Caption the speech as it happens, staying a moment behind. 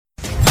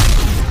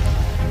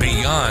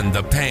Beyond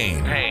the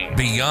pain,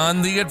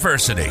 beyond the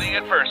adversity,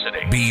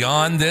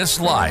 beyond this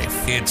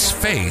life, it's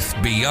Faith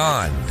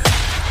Beyond.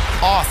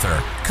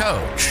 Author,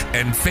 coach,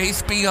 and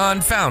Faith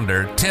Beyond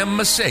founder Tim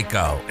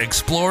Maseko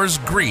explores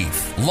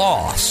grief,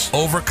 loss,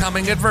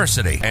 overcoming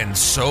adversity, and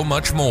so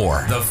much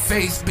more. The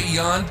Faith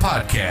Beyond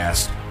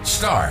podcast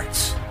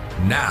starts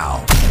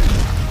now.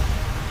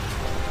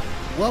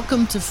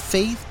 Welcome to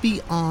Faith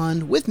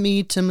Beyond with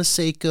me, Tim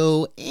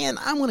Maseko, and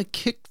I want to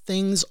kick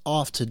things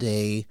off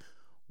today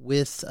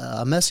with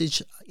a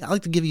message. I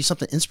like to give you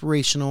something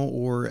inspirational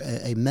or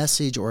a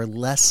message or a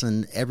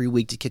lesson every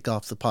week to kick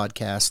off the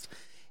podcast.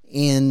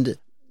 And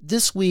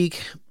this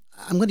week,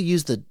 I'm going to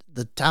use the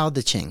Tao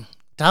Te Ching.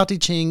 Tao Te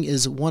Ching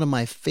is one of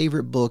my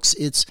favorite books.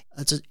 It's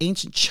an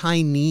ancient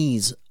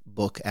Chinese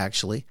book,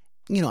 actually.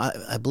 You know,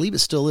 I believe it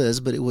still is,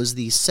 but it was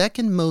the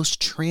second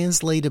most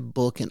translated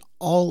book in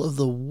all of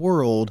the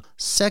world,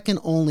 second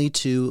only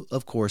to,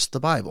 of course, the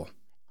Bible.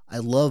 I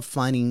love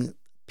finding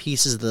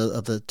pieces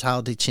of the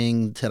Tao Te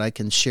Ching that I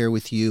can share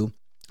with you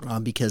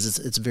because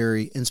it's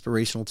very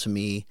inspirational to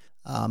me.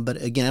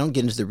 But again, I don't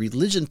get into the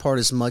religion part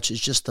as much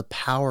as just the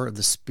power of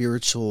the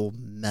spiritual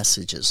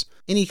messages.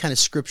 Any kind of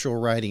scriptural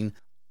writing,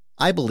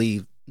 I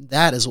believe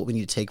that is what we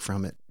need to take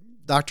from it.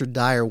 Dr.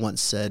 Dyer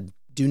once said,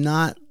 do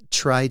not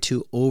try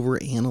to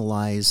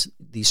overanalyze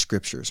these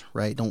scriptures,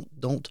 right?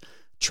 Don't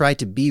try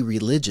to be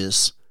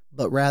religious,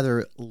 but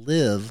rather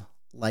live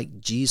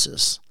like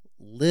Jesus.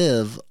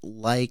 Live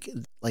like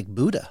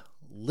Buddha.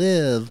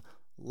 Live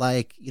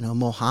like,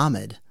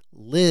 Muhammad.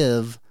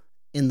 Live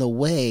in the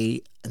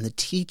way and the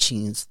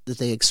teachings that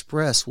they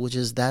express, which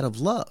is that of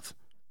love.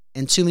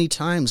 And too many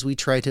times we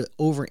try to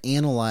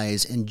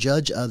overanalyze and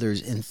judge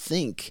others and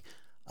think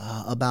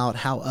about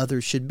how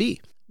others should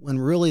be, when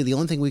really the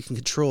only thing we can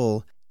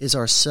control is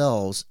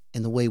ourselves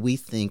and the way we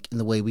think and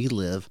the way we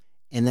live,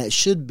 and that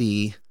should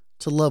be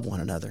to love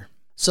one another.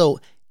 So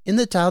in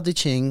the Tao Te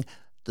Ching,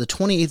 the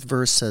 28th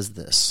verse says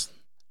this: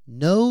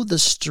 know the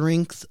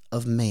strength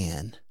of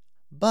man,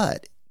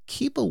 but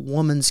keep a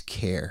woman's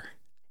care.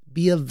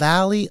 Be a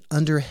valley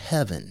under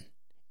heaven.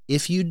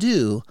 If you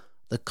do,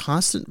 the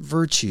constant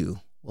virtue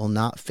will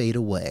not fade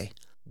away.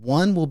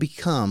 One will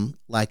become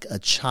like a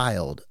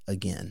child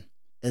again.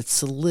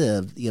 It's to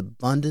live the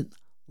abundant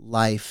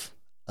life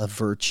of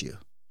virtue.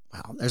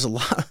 Wow, there's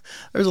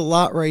a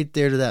lot right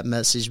there to that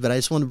message, but I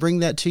just want to bring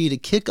that to you to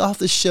kick off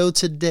the show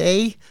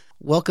today.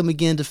 Welcome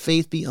again to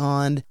Faith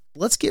Beyond.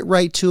 Let's get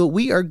right to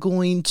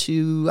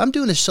it. I'm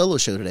doing a solo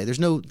show today. There's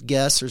no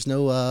guests, there's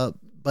no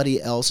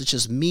buddy else. It's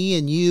just me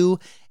and you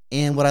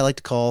and what I like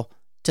to call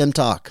Tim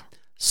Talk.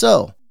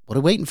 So, what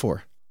are we waiting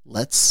for?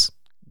 Let's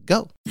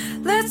go.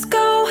 Let's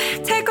go,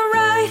 take a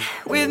ride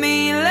with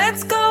me.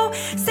 Let's go,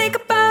 say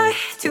goodbye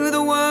to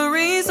the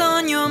worries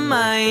on your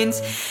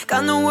mind.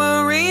 Got no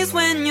worries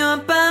when you're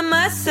by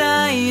my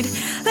side.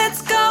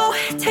 Let's go,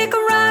 take a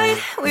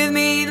ride with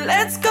me.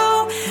 Let's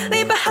go,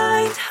 leave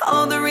behind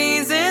all the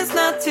reasons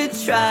not to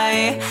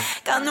try.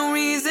 Got no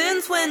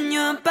reasons when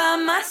you're by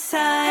my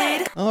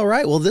side. All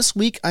right, well, this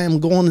week I am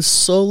going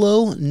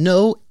solo,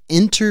 no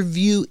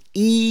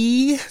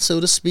interviewee, so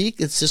to speak.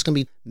 It's just going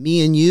to be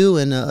me and you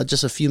and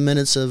just a few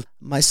minutes of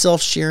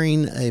myself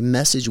sharing a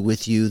message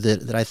with you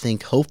that I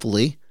think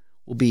hopefully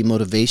will be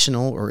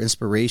motivational or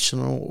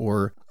inspirational,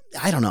 or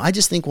I don't know. I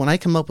just think when I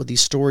come up with these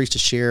stories to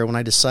share, when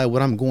I decide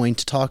what I'm going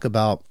to talk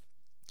about,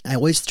 I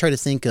always try to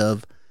think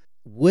of,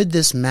 would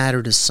this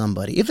matter to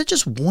somebody? If it's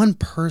just one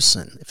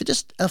person, if it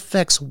just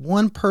affects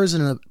one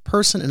person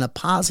in a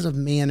positive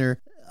manner,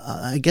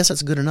 I guess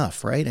that's good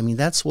enough, right? I mean,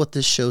 that's what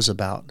this show's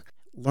about.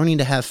 Learning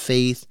to have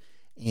faith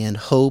and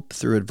hope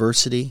through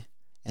adversity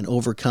and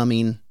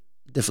overcoming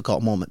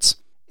difficult moments.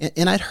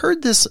 And I'd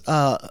heard this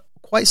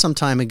quite some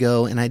time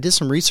ago, and I did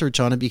some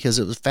research on it because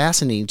it was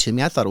fascinating to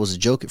me. I thought it was a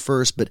joke at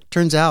first, but it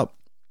turns out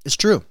it's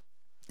true.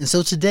 And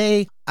so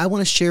today, I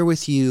want to share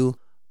with you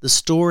the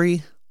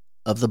story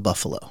of the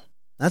buffalo.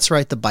 That's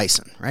right, the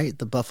bison, right?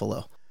 The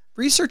buffalo.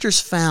 Researchers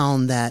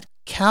found that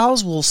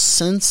cows will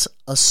sense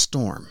a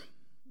storm.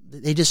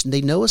 They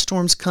know a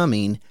storm's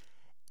coming,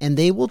 and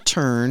they will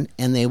turn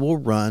and they will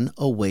run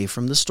away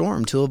from the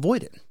storm to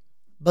avoid it.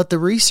 But the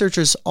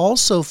researchers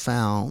also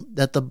found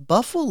that the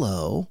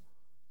buffalo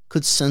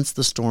could sense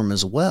the storm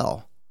as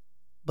well,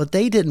 but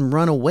they didn't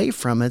run away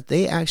from it.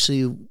 They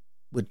actually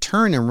would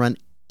turn and run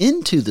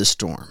into the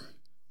storm,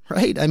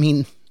 right? I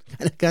mean,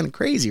 kind of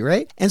crazy,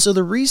 right? And so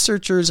the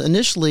researchers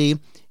initially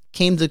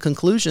came to the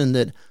conclusion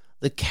that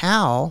the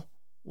cow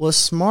was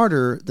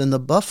smarter than the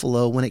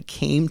buffalo when it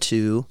came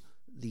to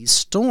these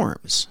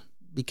storms,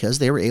 because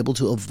they were able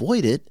to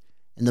avoid it,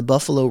 and the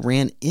buffalo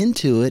ran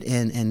into it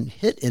and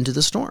hit into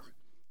the storm.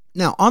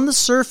 Now, on the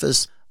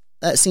surface,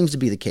 that seems to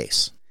be the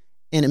case,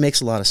 and it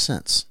makes a lot of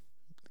sense.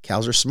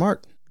 Cows are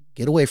smart.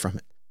 Get away from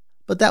it.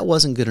 But that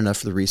wasn't good enough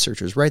for the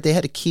researchers, right? They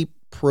had to keep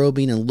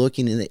probing and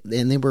looking, and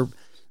they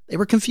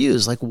were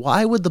confused. Like,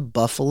 why would the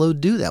buffalo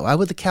do that? Why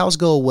would the cows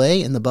go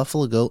away and the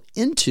buffalo go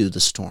into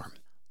the storm?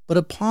 But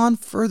upon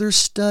further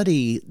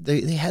study,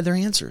 they had their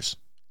answers.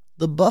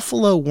 The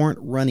buffalo weren't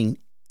running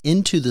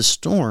into the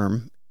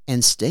storm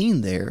and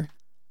staying there.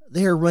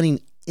 They are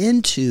running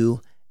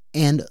into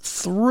and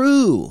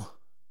through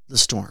the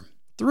storm,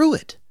 through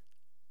it.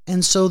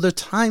 And so the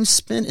time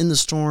spent in the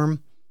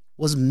storm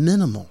was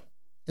minimal.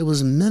 It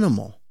was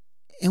minimal.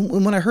 And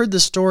when I heard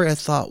this story, I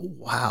thought,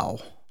 wow,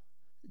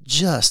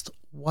 just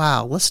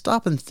wow. Let's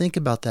stop and think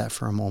about that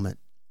for a moment.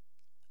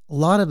 A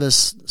lot of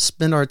us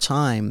spend our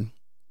time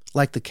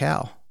like the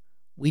cow.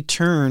 We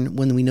turn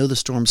when we know the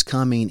storm's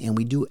coming and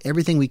we do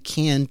everything we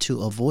can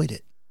to avoid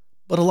it.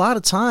 But a lot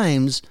of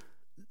times,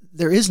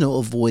 there is no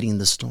avoiding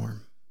the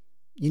storm.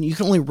 You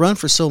can only run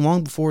for so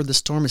long before the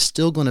storm is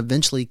still going to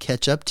eventually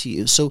catch up to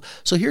you. So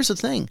here's the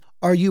thing.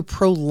 Are you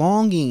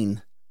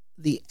prolonging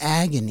the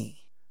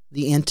agony,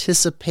 the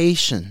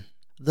anticipation,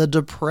 the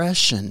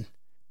depression,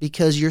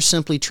 because you're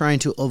simply trying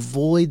to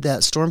avoid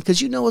that storm?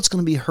 Because you know it's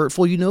going to be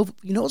hurtful. You know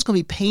it's going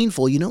to be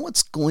painful. You know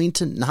it's going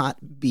to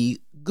not be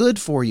good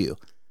for you.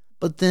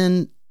 But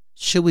then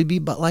should we be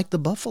like the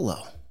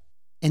buffalo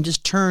and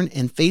just turn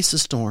and face the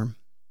storm,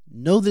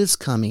 know that it's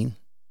coming,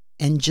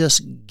 and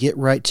just get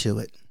right to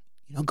it?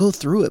 Go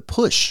through it.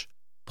 Push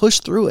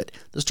through it.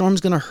 The storm's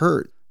going to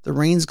hurt. The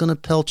rain's going to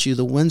pelt you.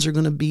 The winds are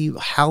going to be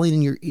howling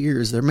in your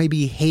ears. There may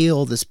be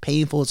hail that's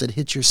painful as it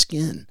hits your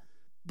skin.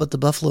 But the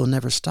buffalo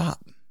never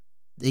stop.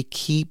 They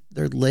keep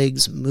their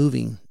legs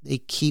moving. They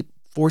keep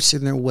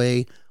forcing their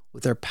way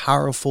with their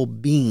powerful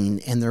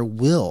being and their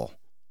will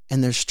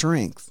and their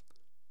strength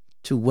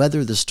to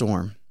weather the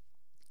storm.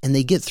 And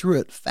they get through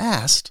it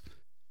fast,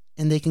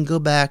 and they can go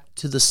back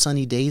to the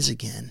sunny days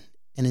again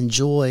and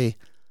enjoy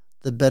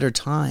the better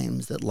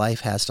times that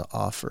life has to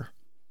offer.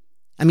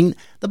 I mean,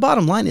 the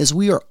bottom line is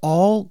we are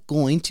all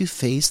going to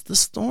face the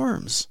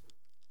storms.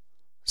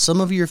 Some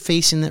of you are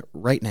facing it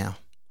right now.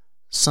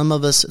 Some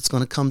of us, it's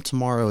going to come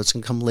tomorrow. It's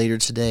going to come later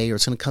today, or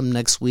it's going to come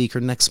next week or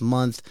next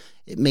month.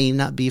 It may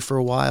not be for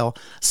a while.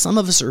 Some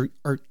of us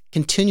are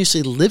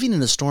continuously living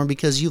in a storm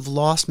because you've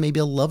lost maybe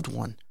a loved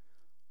one.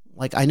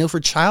 Like I know for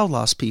child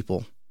loss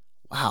people,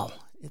 wow,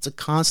 it's a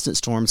constant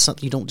storm. It's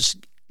something you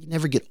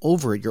never get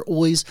over it. You're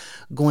always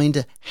going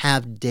to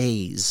have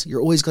days.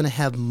 You're always going to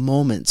have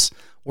moments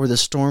where the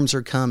storms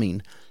are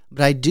coming.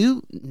 But I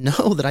do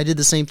know that I did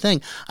the same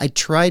thing. I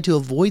tried to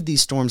avoid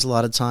these storms a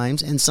lot of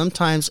times, and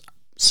sometimes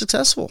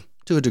successful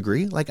to a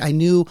degree. Like I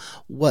knew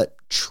what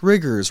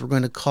triggers were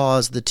going to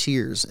cause the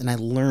tears, and I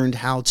learned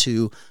how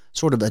to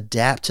sort of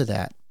adapt to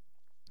that.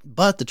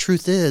 But the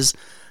truth is,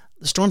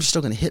 the storms are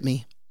still going to hit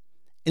me.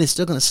 And it's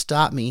still going to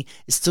stop me.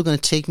 It's still going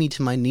to take me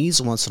to my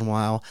knees once in a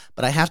while.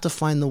 But I have to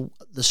find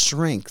the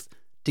strength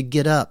to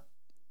get up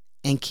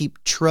and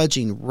keep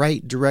trudging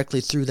right directly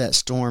through that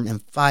storm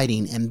and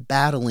fighting and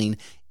battling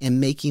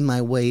and making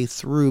my way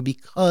through,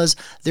 because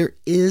there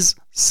is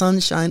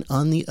sunshine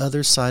on the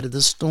other side of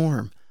the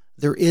storm.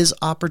 There is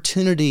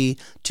opportunity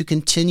to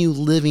continue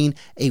living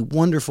a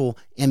wonderful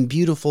and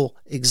beautiful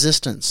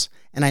existence.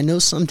 And I know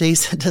some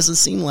days that doesn't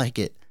seem like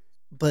it,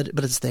 but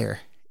it's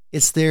there.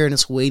 It's there and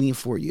it's waiting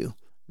for you.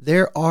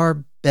 There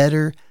are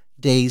better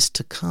days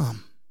to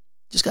come.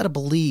 Just got to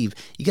believe.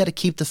 You got to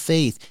keep the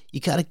faith. You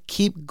got to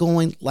keep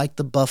going like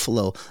the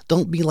buffalo.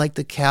 Don't be like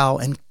the cow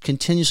and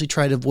continuously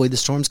try to avoid the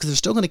storms, because they're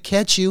still going to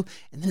catch you,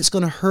 and then it's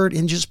going to hurt,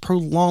 and just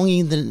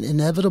prolonging the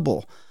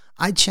inevitable.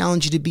 I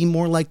challenge you to be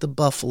more like the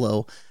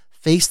buffalo.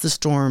 Face the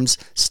storms.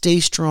 Stay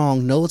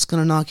strong. Know it's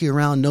going to knock you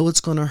around. Know it's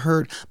going to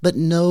hurt, but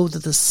know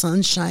that the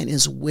sunshine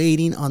is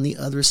waiting on the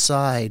other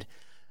side.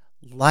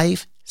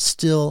 Life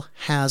still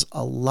has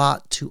a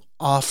lot to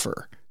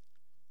offer.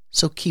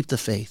 So keep the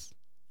faith.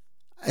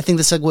 I think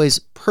this segues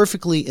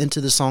perfectly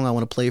into the song I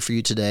want to play for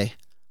you today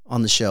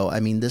on the show. I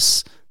mean,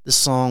 this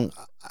song,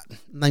 I'm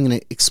not going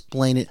to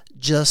explain it.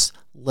 Just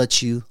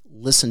let you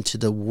listen to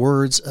the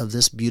words of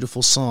this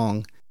beautiful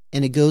song,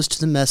 and it goes to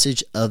the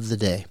message of the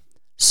day.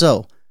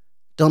 So,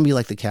 don't be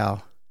like the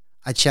cow.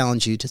 I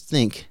challenge you to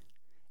think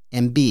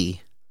and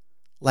be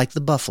like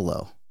the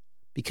buffalo,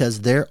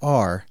 because there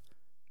are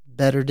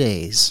better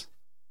days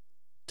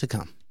to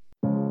come.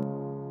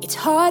 It's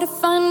hard to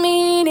find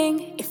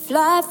meaning if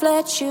life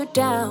lets you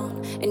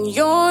down and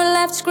you're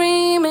left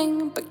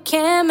screaming but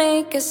can't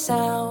make a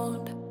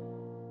sound,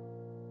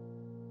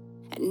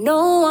 and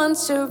no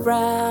one's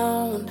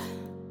around.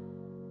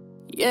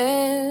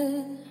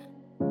 Yeah,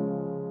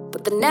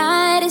 but the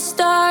night is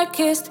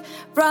darkest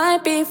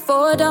right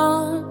before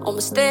dawn.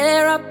 Almost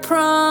there, I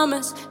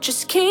promise.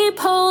 Just keep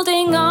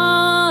holding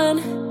on.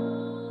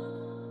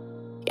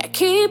 Yeah,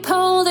 keep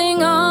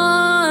holding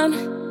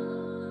on.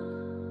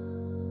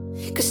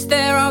 'Cause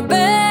there are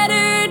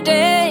better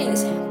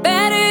days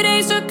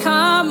to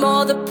come.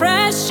 All the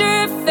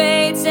pressure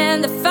fades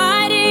and the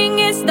fighting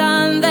is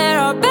done. There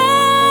are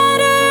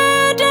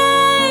better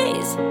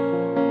days.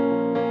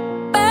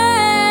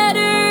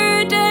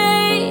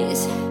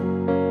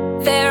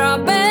 There are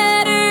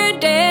better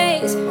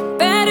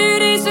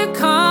days to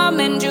come,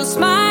 and you'll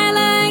smile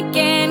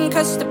again,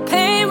 'cause the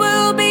pain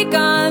will be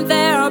gone.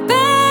 There are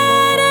better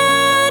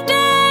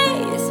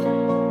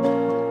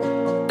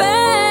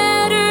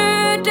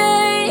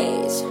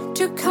days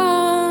to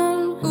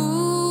come. Ooh,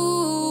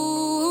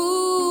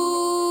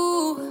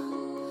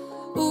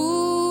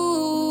 ooh.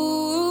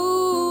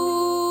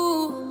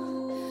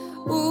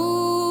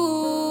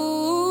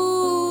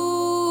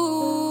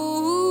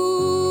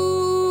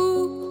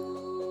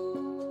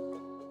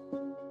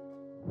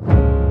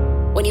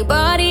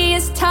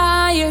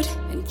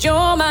 and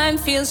your mind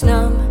feels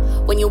numb.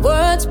 When your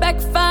words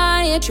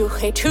backfired, you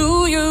hate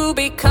who you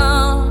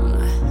become.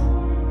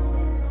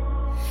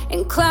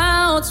 And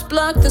clouds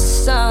block the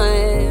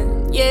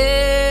sun,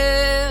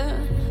 yeah.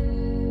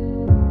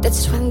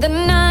 That's when the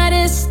night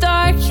is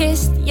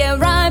darkest, yeah,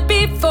 right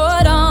before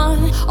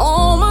dawn.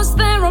 Almost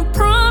there, I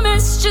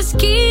promise, just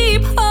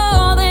keep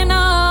holding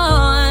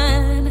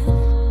on.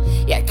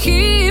 Yeah,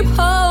 keep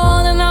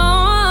holding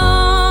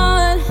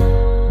on.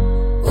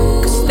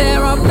 'Cause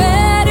there are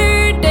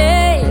better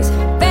days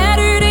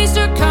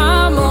to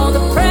come. All the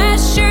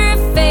pressure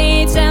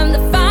fades and the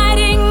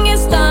fighting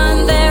is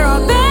done. There are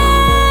better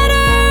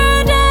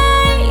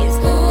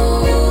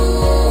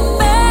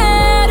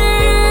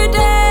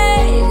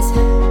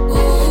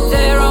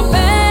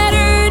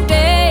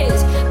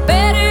days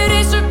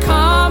to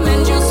come,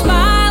 and you'll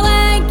smile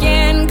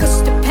again,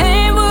 'cause the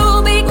pain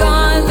will be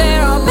gone.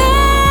 There are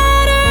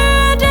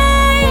better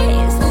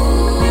days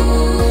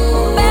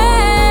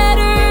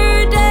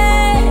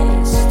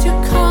to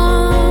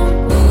come.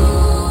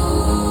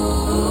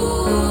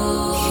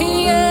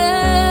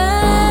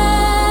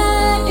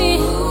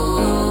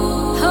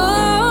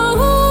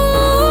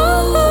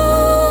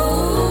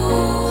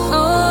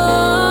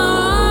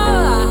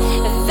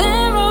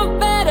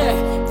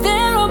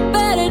 There are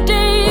better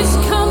days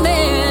coming.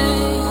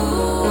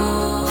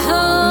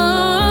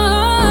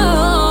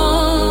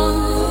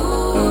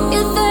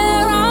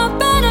 There are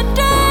better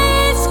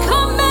days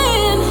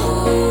coming.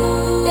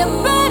 Yeah,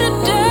 better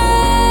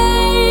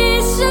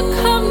days are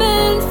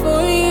coming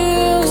for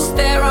you. 'Cause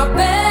there are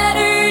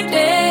better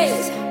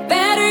days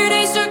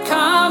to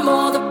come.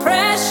 All the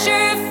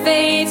pressure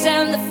fades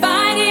and the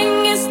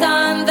fighting is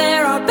done.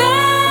 There are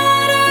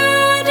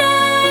better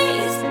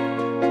days.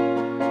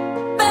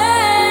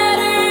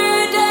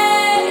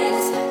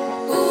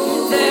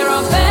 There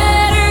are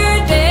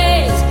better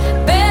days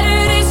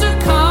to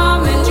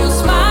come, and you'll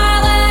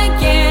smile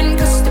again,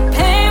 'cause the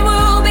pain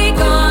will be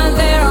gone.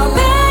 There are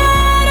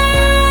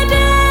better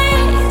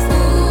days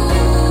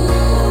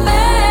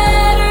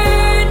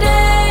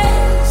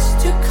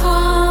to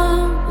come.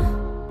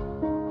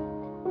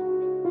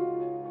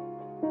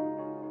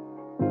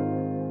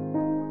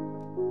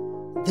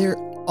 There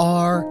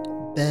are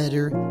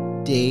better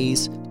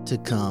days to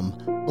come.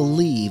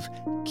 Believe,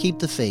 keep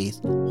the faith,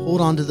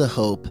 hold on to the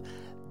hope.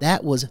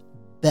 That was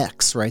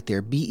Bex right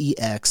there,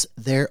 Bex.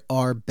 There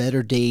Are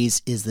Better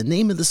Days is the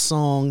name of the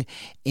song,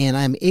 and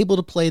I'm able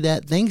to play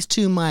that thanks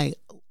to my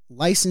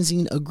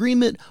licensing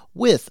agreement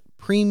with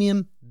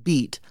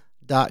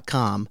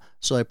PremiumBeat.com.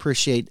 So I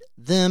appreciate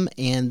them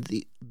and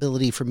the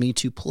ability for me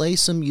to play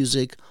some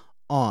music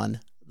on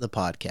the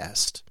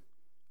podcast.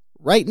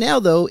 Right now,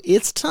 though,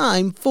 it's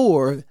time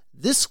for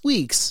this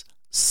week's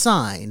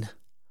Sign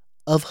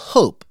of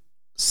Hope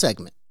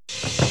segment.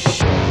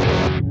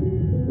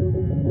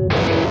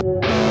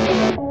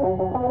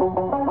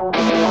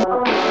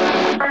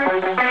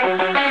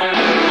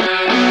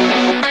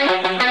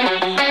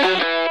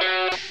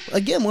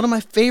 Again, one of my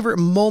favorite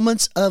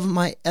moments of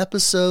my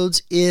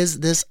episodes is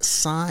this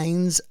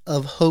Signs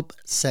of Hope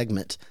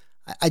segment.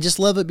 I just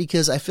love it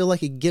because I feel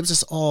like it gives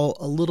us all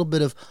a little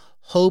bit of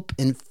hope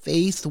and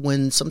faith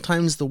when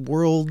sometimes the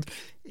world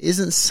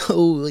isn't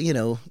so,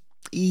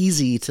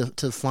 easy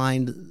to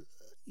find,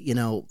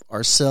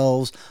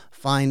 ourselves,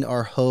 find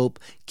our hope,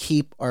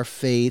 keep our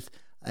faith.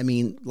 I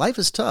mean, life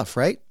is tough,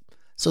 right?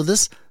 So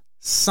this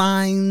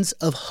Signs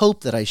of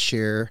Hope that I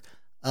share,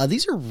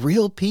 these are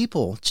real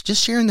people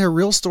just sharing their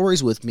real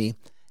stories with me.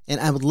 And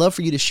I would love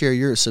for you to share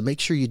yours, so make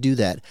sure you do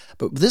that.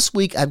 But this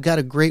week, I've got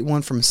a great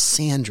one from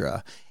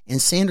Sandra.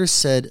 And Sandra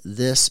said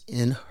this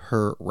in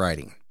her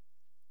writing.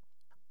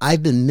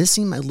 I've been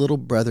missing my little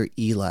brother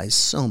Eli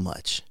so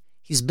much.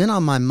 He's been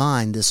on my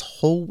mind this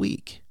whole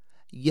week.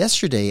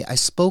 Yesterday, I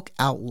spoke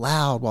out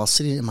loud while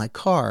sitting in my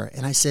car,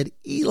 and I said,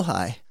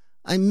 Eli,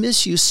 I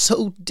miss you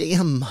so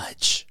damn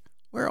much.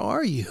 Where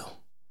are you?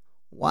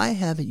 Why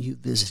haven't you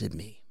visited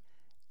me?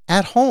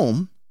 At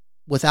home,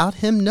 without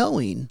him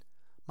knowing,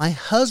 my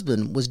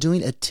husband was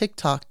doing a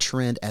TikTok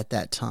trend at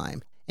that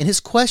time, and his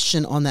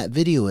question on that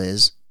video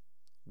is,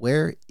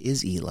 where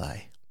is Eli?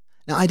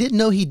 Now, I didn't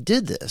know he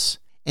did this,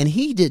 and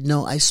he didn't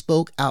know I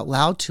spoke out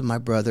loud to my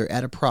brother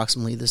at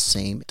approximately the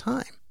same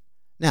time.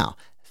 Now,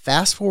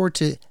 fast forward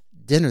to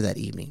dinner that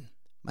evening.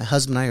 My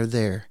husband and I are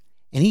there,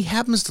 and he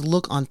happens to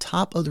look on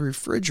top of the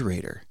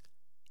refrigerator,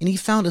 and he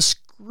found a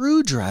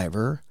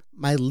screwdriver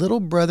my little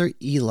brother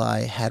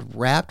Eli had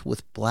wrapped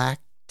with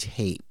black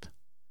tape.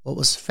 What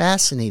was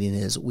fascinating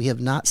is we have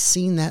not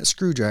seen that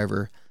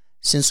screwdriver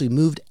since we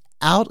moved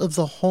out of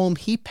the home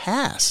he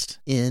passed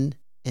in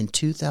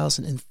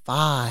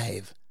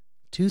 2005.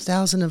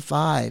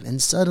 2005,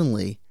 and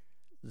suddenly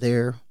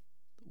there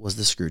was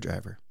the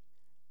screwdriver.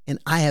 And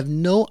I have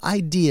no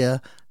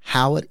idea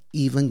how it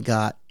even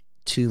got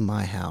to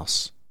my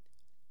house.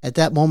 At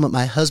that moment,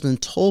 my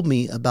husband told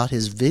me about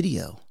his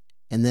video,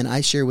 and then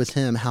I shared with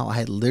him how I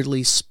had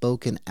literally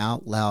spoken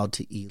out loud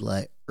to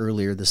Eli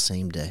earlier the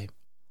same day.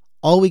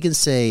 All we can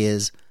say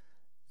is,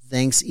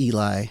 thanks,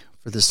 Eli,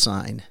 for the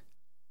sign.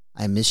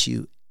 I miss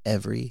you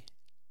every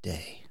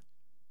day.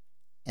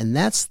 And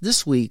that's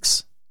this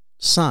week's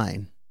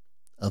sign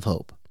of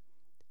hope.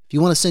 If you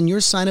want to send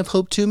your sign of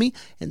hope to me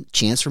and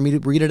chance for me to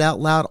read it out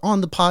loud on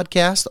the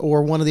podcast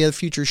or one of the other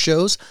future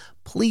shows,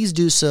 please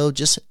do so.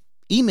 Just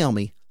email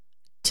me,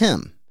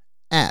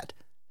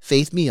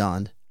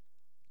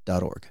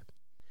 tim@faithbeyond.org.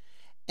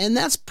 And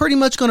that's pretty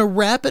much going to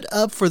wrap it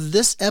up for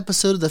this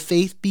episode of the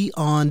Faith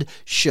Beyond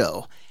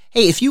show.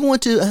 Hey, if you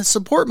want to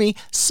support me,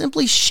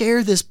 simply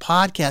share this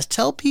podcast.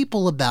 Tell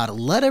people about it.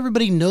 Let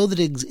everybody know that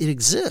it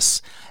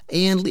exists.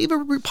 And leave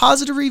a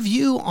positive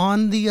review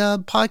on the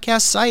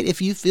podcast site if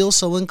you feel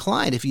so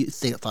inclined. If you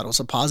thought it was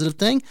a positive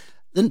thing,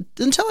 then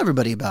tell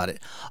everybody about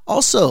it.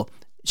 Also,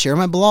 share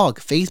my blog,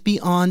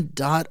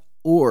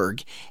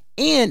 faithbeyond.org.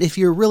 And if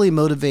you're really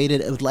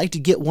motivated and would like to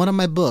get one of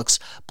my books,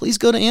 please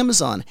go to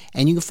Amazon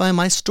and you can find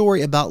my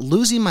story about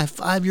losing my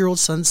 5-year-old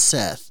son,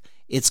 Seth.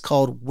 It's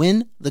called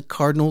When the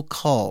Cardinal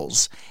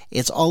Calls.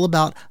 It's all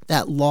about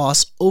that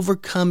loss,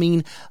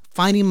 overcoming,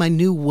 finding my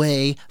new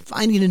way,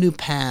 finding a new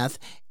path,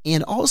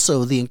 and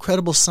also the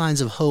incredible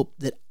signs of hope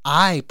that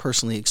I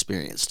personally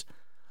experienced.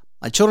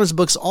 My children's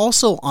book's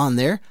also on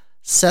there,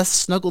 Seth's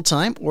Snuggle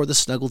Time or the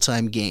Snuggle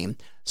Time Game.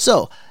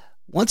 So,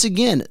 once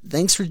again,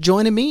 thanks for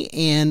joining me,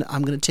 and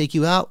I'm going to take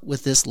you out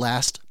with this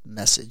last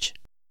message.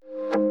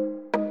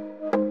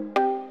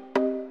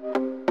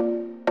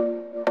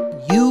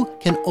 You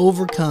can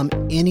overcome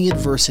any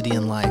adversity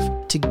in life.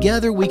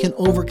 Together we can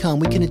overcome,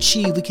 we can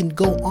achieve, we can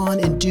go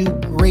on and do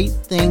great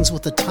things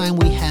with the time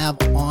we have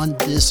on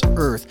this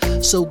earth.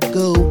 So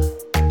go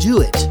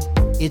do it.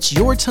 It's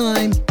your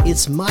time,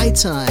 it's my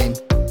time,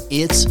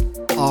 it's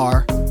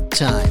our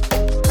time.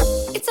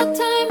 It's our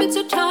time, it's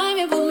our time,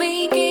 and we'll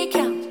make it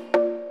count.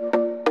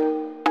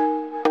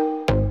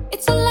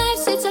 It's our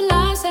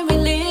lives, and we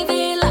live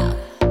it loud.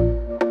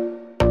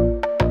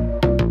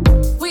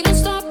 We don't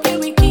stop here,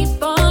 we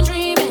keep on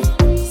dreaming.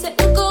 Set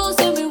the goals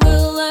and we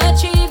will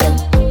achieve them.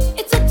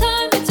 It's our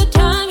time,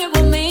 and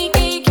we'll make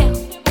it count.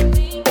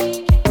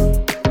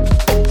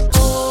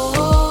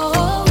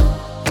 Oh,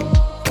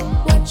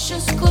 watch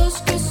us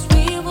close, 'cause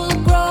we will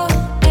grow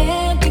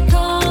and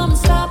become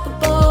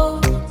unstoppable.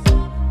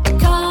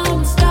 Become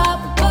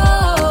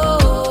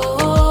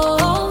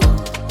unstoppable.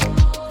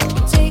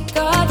 Take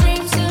our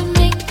dreams and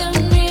make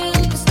them real,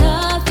 'cause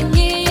nothing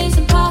is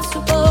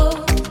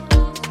impossible.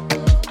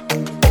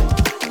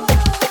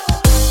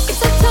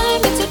 It's our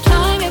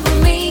time, and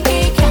we'll make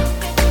it count.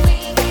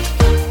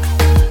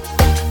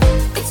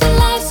 It's our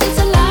lives,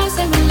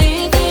 and we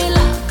live it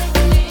loud.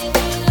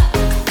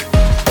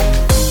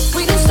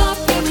 We don't stop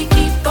here, we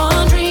keep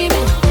on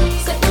dreaming.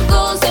 Set the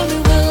goals and we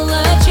will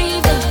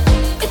achieve them.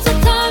 It's our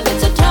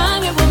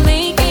time, and we'll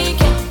make it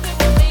count.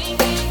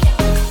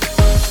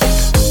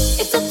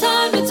 It's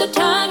our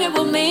time, and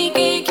we'll make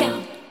it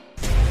count.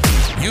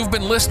 You've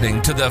been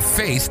listening to the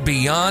Faith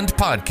Beyond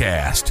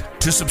podcast.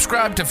 To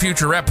subscribe to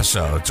future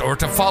episodes or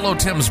to follow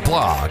Tim's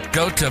blog,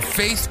 go to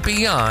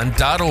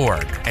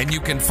faithbeyond.org. And you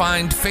can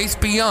find Faith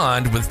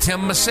Beyond with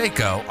Tim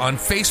Maseko on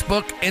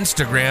Facebook,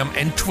 Instagram,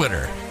 and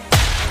Twitter.